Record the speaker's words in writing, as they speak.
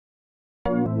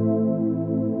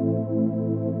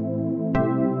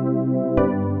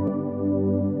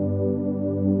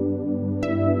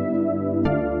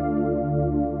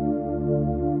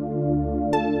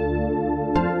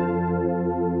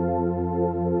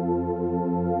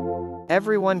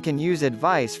Everyone can use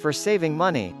advice for saving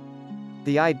money.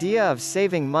 The idea of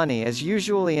saving money is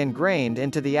usually ingrained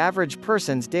into the average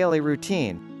person's daily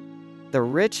routine. The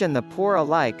rich and the poor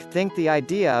alike think the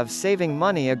idea of saving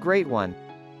money a great one.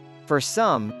 For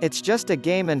some, it's just a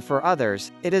game, and for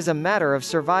others, it is a matter of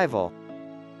survival.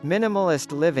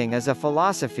 Minimalist living is a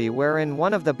philosophy wherein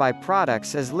one of the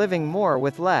byproducts is living more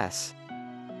with less.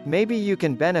 Maybe you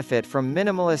can benefit from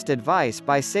minimalist advice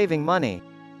by saving money.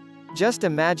 Just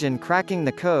imagine cracking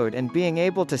the code and being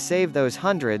able to save those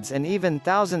hundreds and even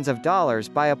thousands of dollars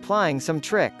by applying some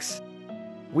tricks.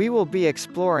 We will be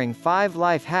exploring 5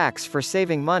 life hacks for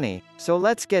saving money, so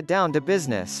let's get down to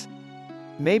business.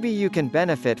 Maybe you can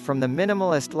benefit from the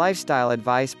minimalist lifestyle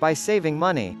advice by saving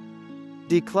money.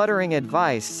 Decluttering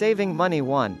advice saving money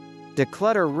 1.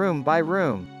 Declutter room by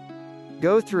room.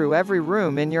 Go through every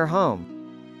room in your home.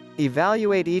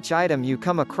 Evaluate each item you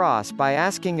come across by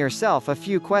asking yourself a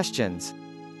few questions.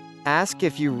 Ask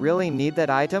if you really need that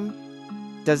item.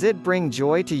 Does it bring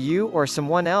joy to you or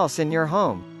someone else in your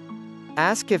home?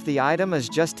 Ask if the item is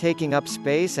just taking up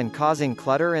space and causing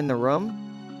clutter in the room.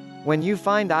 When you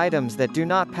find items that do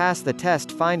not pass the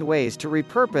test, find ways to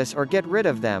repurpose or get rid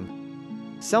of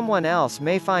them. Someone else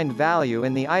may find value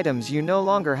in the items you no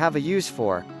longer have a use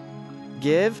for.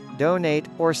 Give, donate,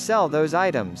 or sell those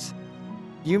items.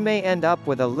 You may end up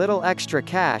with a little extra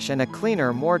cash and a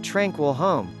cleaner, more tranquil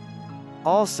home.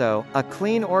 Also, a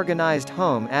clean, organized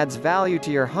home adds value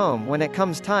to your home when it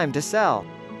comes time to sell.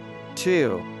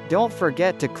 2. Don't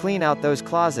forget to clean out those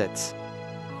closets.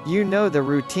 You know the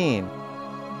routine.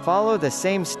 Follow the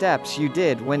same steps you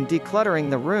did when decluttering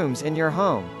the rooms in your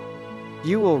home.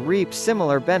 You will reap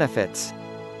similar benefits.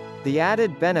 The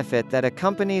added benefit that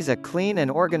accompanies a clean and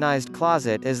organized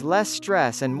closet is less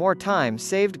stress and more time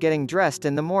saved getting dressed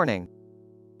in the morning.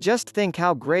 Just think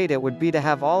how great it would be to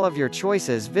have all of your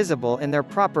choices visible in their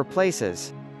proper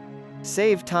places.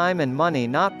 Save time and money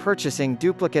not purchasing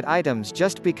duplicate items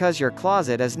just because your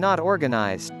closet is not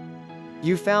organized.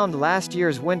 You found last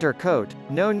year's winter coat,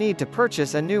 no need to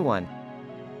purchase a new one.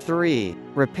 3.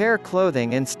 Repair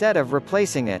clothing instead of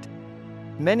replacing it.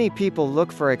 Many people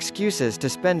look for excuses to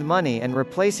spend money, and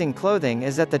replacing clothing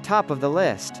is at the top of the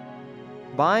list.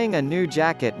 Buying a new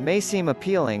jacket may seem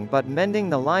appealing, but mending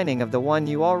the lining of the one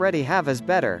you already have is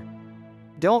better.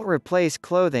 Don't replace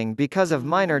clothing because of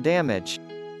minor damage.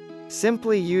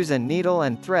 Simply use a needle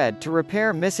and thread to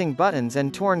repair missing buttons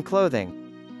and torn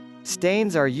clothing.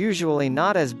 Stains are usually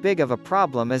not as big of a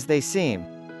problem as they seem.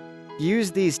 Use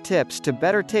these tips to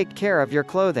better take care of your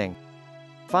clothing.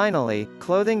 Finally,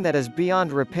 clothing that is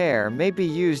beyond repair may be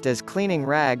used as cleaning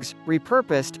rags,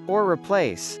 repurposed, or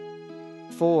replace.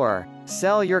 4.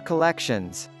 Sell your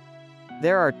collections.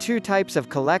 There are 2 types of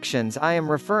collections I am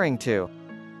referring to.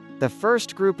 The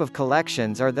first group of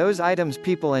collections are those items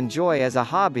people enjoy as a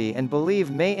hobby and believe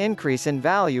may increase in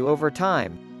value over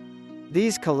time.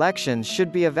 These collections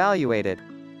should be evaluated.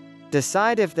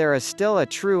 Decide if there is still a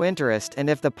true interest and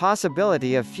if the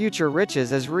possibility of future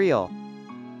riches is real.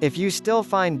 If you still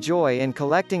find joy in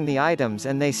collecting the items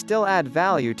and they still add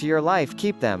value to your life,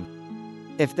 keep them.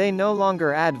 If they no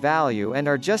longer add value and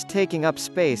are just taking up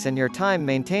space and your time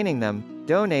maintaining them,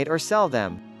 donate or sell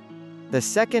them. The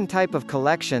second type of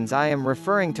collections I am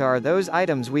referring to are those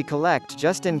items we collect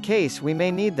just in case we may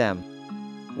need them.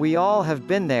 We all have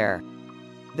been there.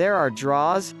 There are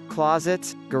drawers,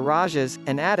 closets, garages,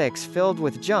 and attics filled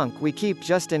with junk we keep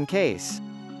just in case.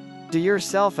 Do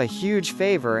yourself a huge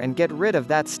favor and get rid of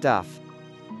that stuff.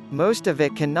 Most of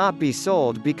it cannot be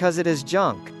sold because it is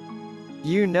junk.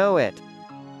 You know it.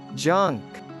 Junk.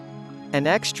 An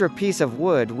extra piece of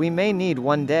wood we may need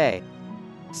one day.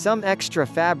 Some extra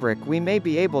fabric we may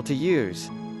be able to use.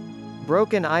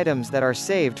 Broken items that are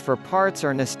saved for parts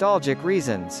or nostalgic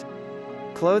reasons.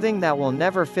 Clothing that will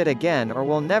never fit again or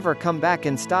will never come back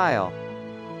in style.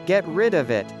 Get rid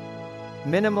of it.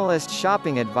 Minimalist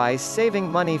shopping advice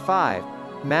saving money 5.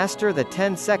 Master the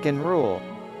 10-second rule.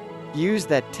 Use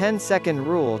that 10-second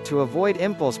rule to avoid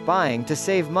impulse buying to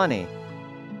save money.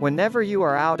 Whenever you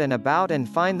are out and about and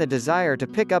find the desire to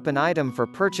pick up an item for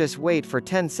purchase, wait for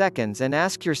 10 seconds and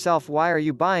ask yourself, why are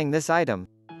you buying this item?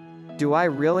 Do I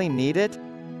really need it?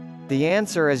 The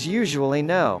answer is usually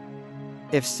no.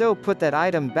 If so, put that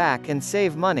item back and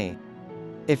save money.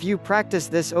 If you practice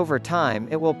this over time,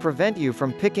 it will prevent you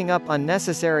from picking up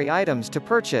unnecessary items to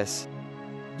purchase.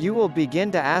 You will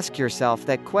begin to ask yourself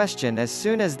that question as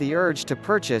soon as the urge to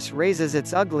purchase raises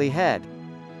its ugly head.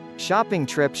 Shopping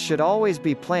trips should always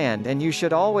be planned, and you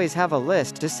should always have a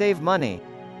list to save money.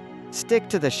 Stick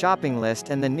to the shopping list,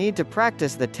 and the need to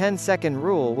practice the 10-second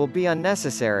rule will be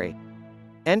unnecessary.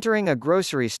 Entering a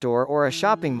grocery store or a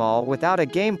shopping mall without a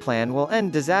game plan will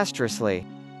end disastrously.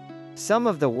 Some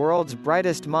of the world's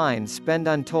brightest minds spend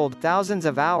untold thousands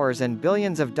of hours and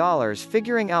billions of dollars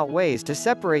figuring out ways to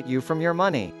separate you from your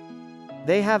money.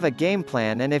 They have a game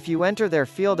plan, and if you enter their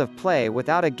field of play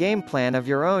without a game plan of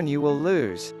your own, you will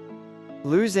lose.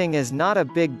 Losing is not a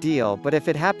big deal, but if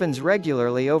it happens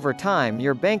regularly over time,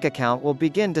 your bank account will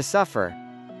begin to suffer.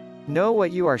 Know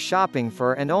what you are shopping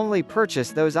for and only purchase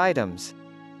those items.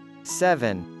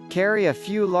 7. Carry a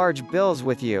few large bills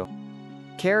with you.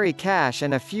 Carry cash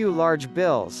and a few large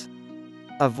bills.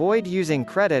 Avoid using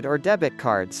credit or debit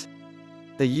cards.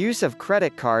 The use of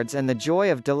credit cards and the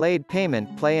joy of delayed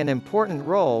payment play an important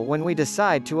role when we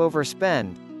decide to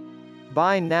overspend.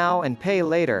 Buy now and pay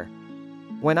later.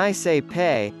 When I say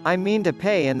pay, I mean to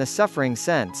pay in the suffering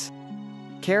sense.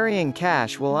 Carrying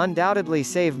cash will undoubtedly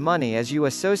save money as you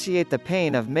associate the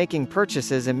pain of making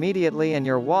purchases immediately and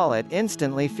your wallet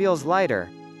instantly feels lighter.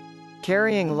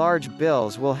 Carrying large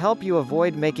bills will help you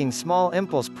avoid making small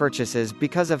impulse purchases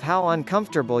because of how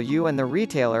uncomfortable you and the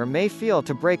retailer may feel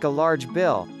to break a large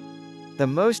bill. The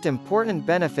most important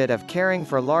benefit of caring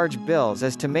for large bills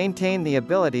is to maintain the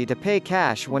ability to pay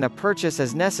cash when a purchase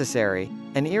is necessary,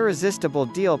 an irresistible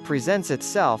deal presents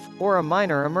itself, or a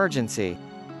minor emergency.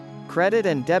 Credit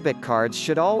and debit cards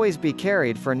should always be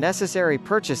carried for necessary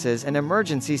purchases and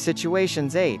emergency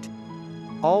situations. 8.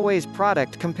 Always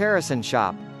product comparison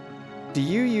shop. Do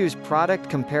you use product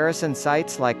comparison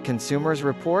sites like Consumers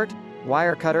Report,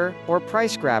 Wirecutter, or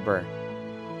PriceGrabber?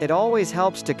 It always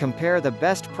helps to compare the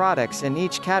best products in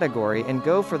each category and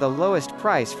go for the lowest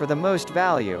price for the most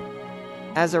value.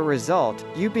 As a result,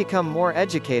 you become more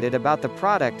educated about the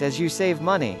product as you save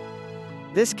money.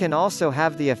 This can also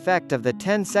have the effect of the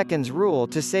 10 seconds rule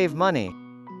to save money.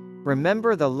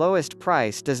 Remember, the lowest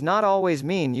price does not always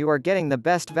mean you are getting the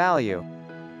best value.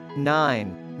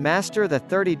 9. Master the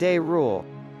 30-day rule.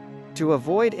 To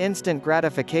avoid instant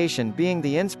gratification being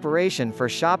the inspiration for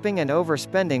shopping and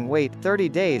overspending, wait 30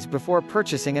 days before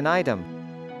purchasing an item.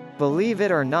 Believe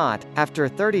it or not, after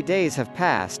 30 days have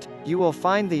passed, you will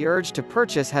find the urge to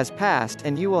purchase has passed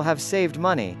and you will have saved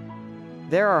money.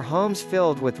 There are homes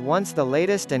filled with once the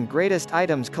latest and greatest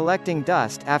items collecting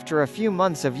dust after a few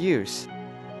months of use.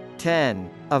 10.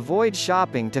 Avoid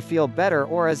shopping to feel better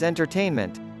or as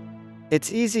entertainment.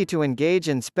 It's easy to engage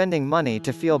in spending money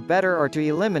to feel better or to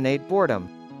eliminate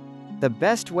boredom. The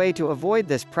best way to avoid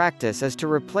this practice is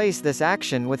to replace this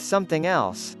action with something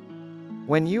else.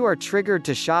 When you are triggered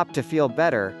to shop to feel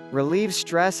better, relieve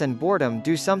stress and boredom,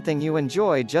 do something you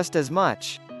enjoy just as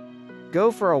much.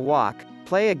 Go for a walk,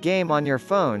 play a game on your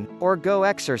phone, or go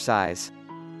exercise.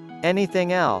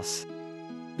 Anything else?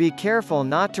 Be careful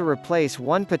not to replace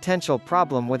one potential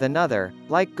problem with another,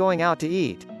 like going out to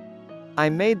eat. I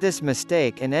made this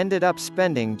mistake and ended up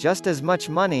spending just as much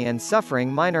money and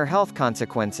suffering minor health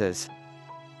consequences.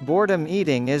 Boredom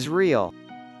eating is real.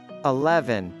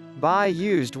 11. Buy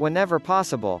used whenever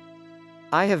possible.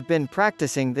 I have been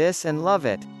practicing this and love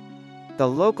it. The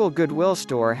local Goodwill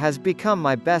store has become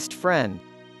my best friend.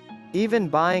 Even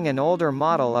buying an older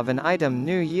model of an item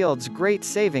new yields great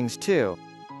savings too.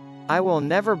 I will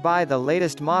never buy the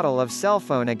latest model of cell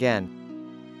phone again.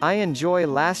 I enjoy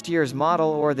last year's model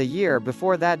or the year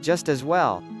before that just as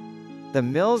well. The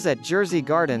Mills at Jersey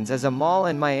Gardens is a mall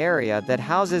in my area that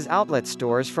houses outlet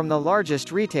stores from the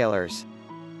largest retailers.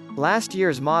 Last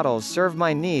year's models serve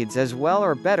my needs as well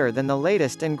or better than the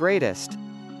latest and greatest.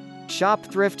 Shop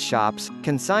thrift shops,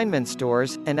 consignment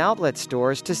stores, and outlet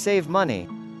stores to save money.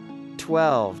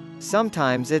 12.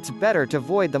 Sometimes it's better to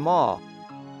avoid the mall.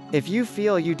 If you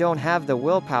feel you don't have the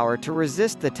willpower to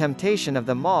resist the temptation of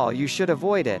the mall, you should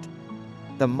avoid it.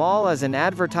 The mall is an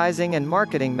advertising and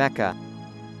marketing mecca.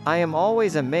 I am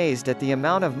always amazed at the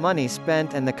amount of money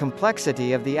spent and the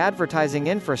complexity of the advertising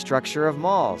infrastructure of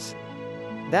malls.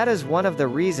 That is one of the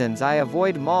reasons I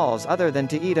avoid malls other than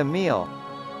to eat a meal.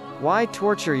 Why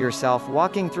torture yourself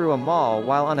walking through a mall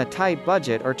while on a tight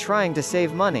budget or trying to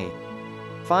save money?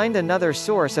 Find another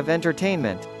source of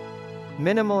entertainment.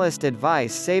 Minimalist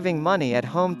advice: saving money at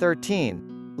home.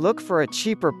 13. Look for a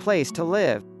cheaper place to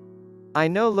live. I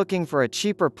know looking for a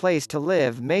cheaper place to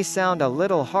live may sound a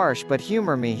little harsh, but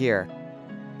humor me here.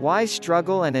 Why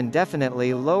struggle and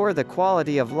indefinitely lower the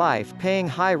quality of life paying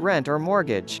high rent or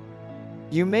mortgage?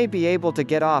 You may be able to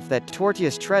get off that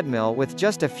tortuous treadmill with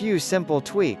just a few simple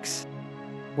tweaks.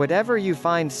 Whatever you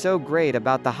find so great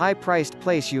about the high-priced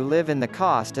place you live in, the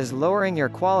cost is lowering your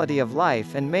quality of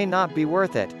life and may not be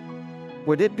worth it.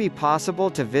 Would it be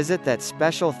possible to visit that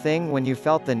special thing when you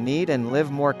felt the need and live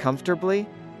more comfortably?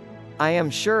 I am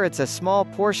sure it's a small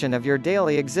portion of your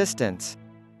daily existence.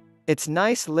 It's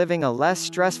nice living a less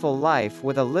stressful life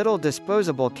with a little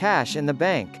disposable cash in the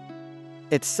bank.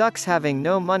 It sucks having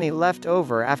no money left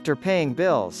over after paying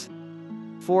bills.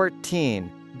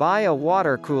 14. Buy a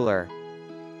water cooler.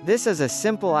 This is a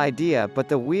simple idea, but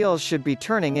the wheels should be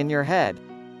turning in your head.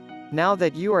 Now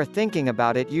that you are thinking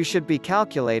about it, you should be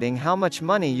calculating how much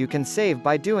money you can save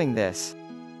by doing this.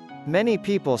 Many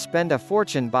people spend a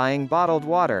fortune buying bottled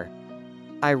water.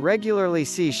 I regularly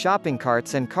see shopping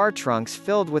carts and car trunks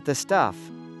filled with the stuff.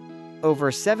 Over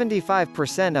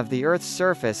 75% of the Earth's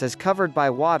surface is covered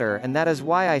by water, and that is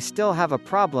why I still have a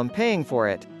problem paying for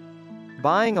it.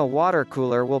 Buying a water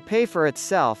cooler will pay for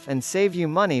itself and save you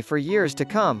money for years to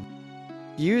come.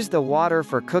 Use the water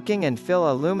for cooking and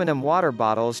fill aluminum water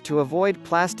bottles to avoid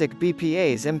plastic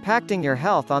BPAs impacting your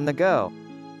health on the go.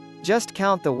 Just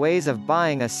count the ways of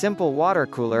buying a simple water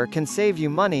cooler can save you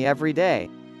money every day.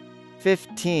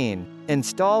 15.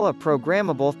 Install a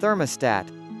programmable thermostat.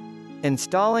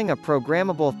 Installing a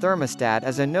programmable thermostat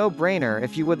is a no-brainer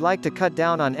if you would like to cut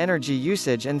down on energy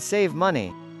usage and save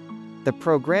money. The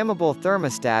programmable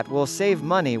thermostat will save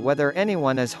money whether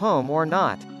anyone is home or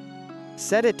not.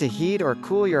 Set it to heat or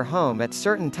cool your home at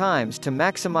certain times to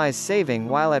maximize saving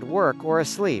while at work or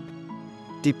asleep.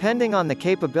 Depending on the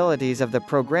capabilities of the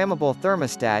programmable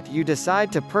thermostat you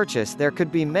decide to purchase, there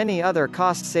could be many other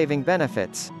cost-saving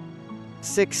benefits.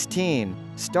 16.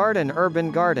 Start an urban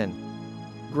garden.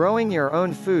 Growing your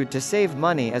own food to save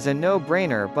money is a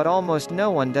no-brainer, but almost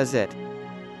no one does it.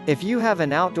 If you have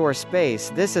an outdoor space,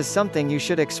 this is something you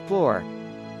should explore.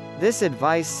 This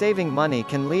advice saving money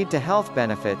can lead to health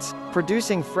benefits,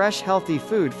 producing fresh, healthy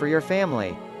food for your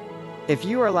family. If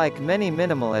you are like many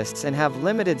minimalists and have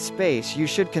limited space, you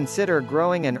should consider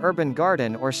growing an urban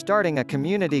garden or starting a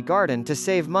community garden to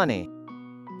save money.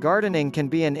 Gardening can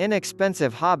be an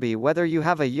inexpensive hobby whether you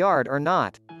have a yard or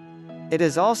not. It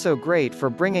is also great for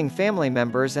bringing family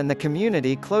members and the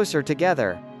community closer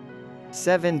together.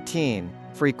 17.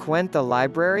 Frequent the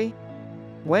library?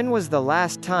 When was the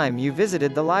last time you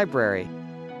visited the library?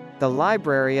 The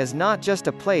library is not just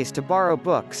a place to borrow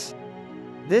books.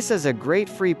 This is a great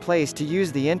free place to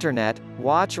use the internet,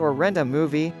 watch or rent a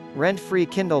movie, rent free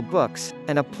Kindle books,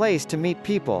 and a place to meet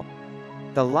people.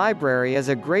 The library is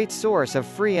a great source of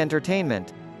free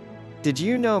entertainment. Did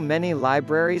you know many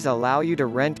libraries allow you to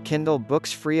rent Kindle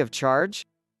books free of charge?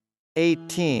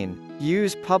 18.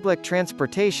 Use public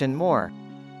transportation more.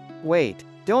 Wait,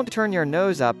 don't turn your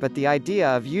nose up at the idea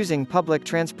of using public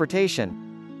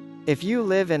transportation. If you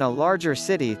live in a larger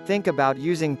city, think about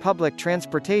using public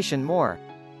transportation more.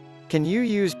 Can you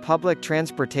use public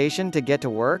transportation to get to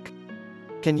work?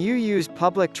 Can you use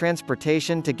public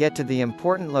transportation to get to the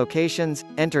important locations,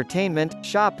 entertainment,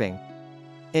 shopping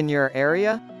in your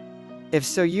area? If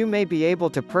so, you may be able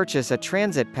to purchase a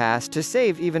transit pass to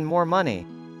save even more money.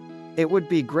 It would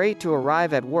be great to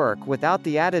arrive at work without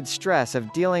the added stress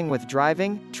of dealing with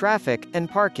driving, traffic, and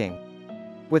parking.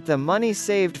 With the money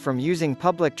saved from using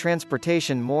public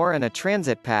transportation more and a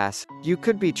transit pass, you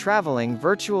could be traveling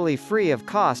virtually free of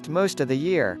cost most of the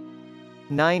year.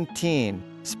 19.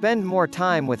 Spend more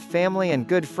time with family and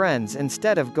good friends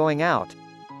instead of going out.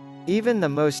 Even the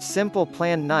most simple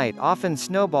planned night often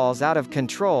snowballs out of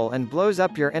control and blows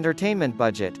up your entertainment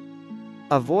budget.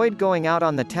 Avoid going out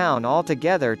on the town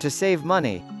altogether to save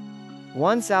money.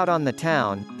 Once out on the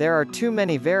town, there are too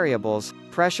many variables,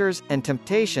 pressures, and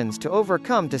temptations to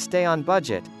overcome to stay on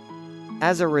budget.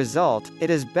 As a result, it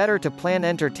is better to plan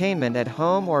entertainment at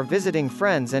home or visiting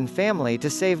friends and family to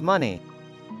save money.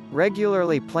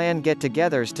 Regularly plan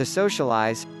get-togethers to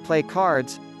socialize, play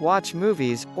cards, watch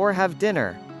movies, or have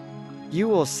dinner. You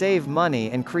will save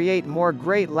money and create more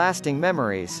great lasting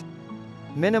memories.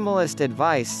 Minimalist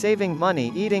advice saving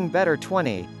money eating better.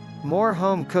 20. More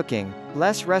home cooking,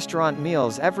 less restaurant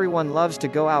meals. Everyone loves to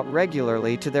go out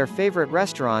regularly to their favorite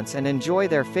restaurants and enjoy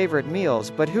their favorite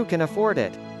meals, but who can afford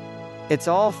it? It's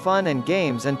all fun and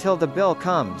games until the bill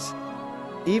comes.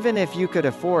 Even if you could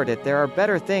afford it, there are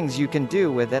better things you can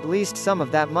do with at least some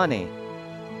of that money.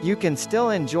 You can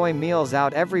still enjoy meals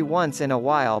out every once in a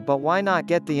while, but why not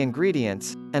get the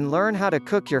ingredients and learn how to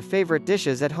cook your favorite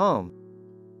dishes at home?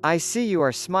 I see you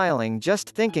are smiling just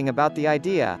thinking about the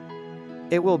idea.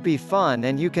 It will be fun,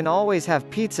 and you can always have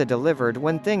pizza delivered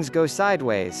when things go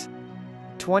sideways.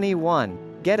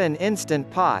 21. Get an Instant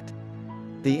Pot.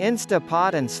 The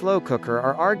Instapot and slow cooker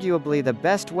are arguably the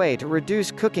best way to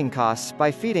reduce cooking costs by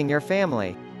feeding your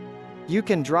family. You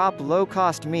can drop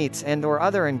low-cost meats and/or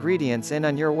other ingredients in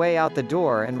on your way out the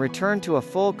door and return to a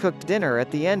full-cooked dinner at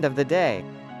the end of the day.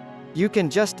 You can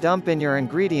just dump in your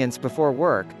ingredients before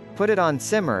work, put it on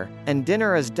simmer, and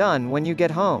dinner is done when you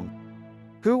get home.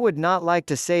 Who would not like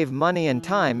to save money and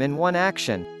time in one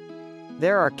action?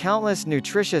 There are countless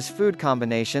nutritious food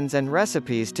combinations and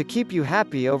recipes to keep you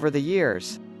happy over the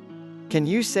years. Can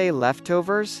you say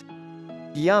leftovers?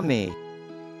 Yummy.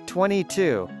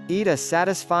 22. Eat a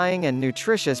satisfying and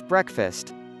nutritious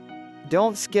breakfast.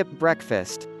 Don't skip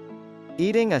breakfast.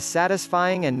 Eating a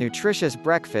satisfying and nutritious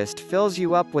breakfast fills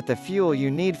you up with the fuel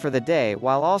you need for the day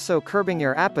while also curbing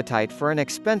your appetite for an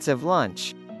expensive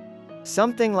lunch.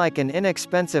 Something like an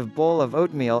inexpensive bowl of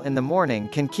oatmeal in the morning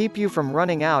can keep you from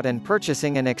running out and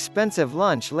purchasing an expensive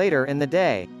lunch later in the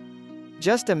day.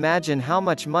 Just imagine how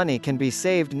much money can be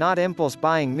saved not impulse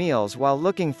buying meals while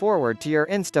looking forward to your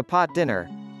Instapot dinner.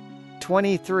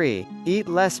 23. Eat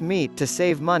less meat to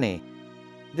save money.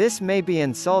 This may be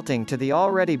insulting to the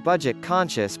already budget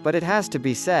conscious, but it has to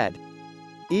be said.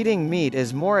 Eating meat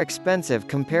is more expensive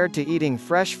compared to eating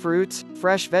fresh fruits,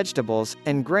 fresh vegetables,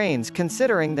 and grains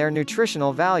considering their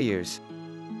nutritional values.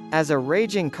 As a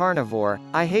raging carnivore,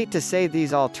 I hate to say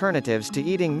these alternatives to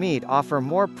eating meat offer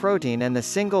more protein and the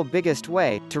single biggest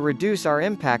way to reduce our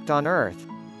impact on Earth.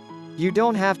 You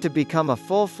don't have to become a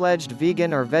full-fledged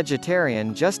vegan or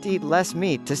vegetarian, just eat less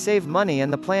meat to save money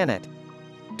and the planet.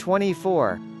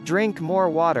 24. Drink more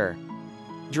water.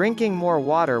 Drinking more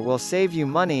water will save you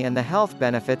money and the health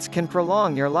benefits can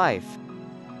prolong your life.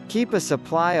 Keep a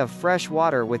supply of fresh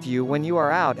water with you when you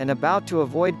are out and about to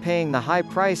avoid paying the high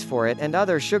price for it and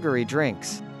other sugary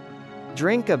drinks.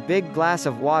 Drink a big glass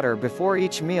of water before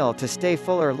each meal to stay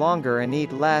fuller longer and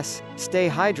eat less, stay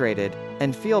hydrated,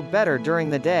 and feel better during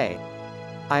the day.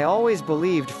 I always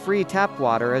believed free tap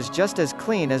water is just as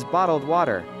clean as bottled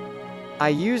water. I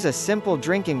use a simple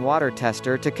drinking water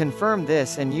tester to confirm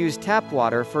this and use tap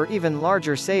water for even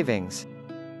larger savings.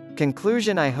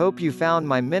 Conclusion: I hope you found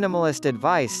my minimalist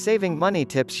advice saving money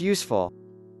tips useful.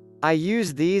 I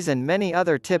use these and many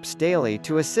other tips daily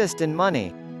to assist in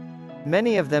money.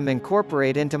 Many of them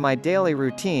incorporate into my daily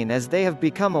routine as they have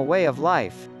become a way of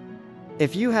life.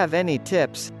 If you have any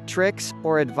tips, tricks,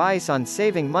 or advice on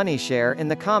saving money, share in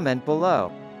the comment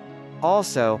below.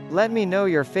 Also, let me know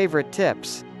your favorite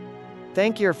tips.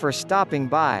 Thank you for stopping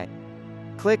by.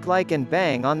 Click like and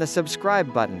bang on the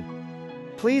subscribe button.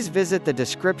 Please visit the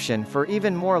description for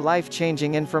even more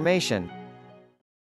life-changing information.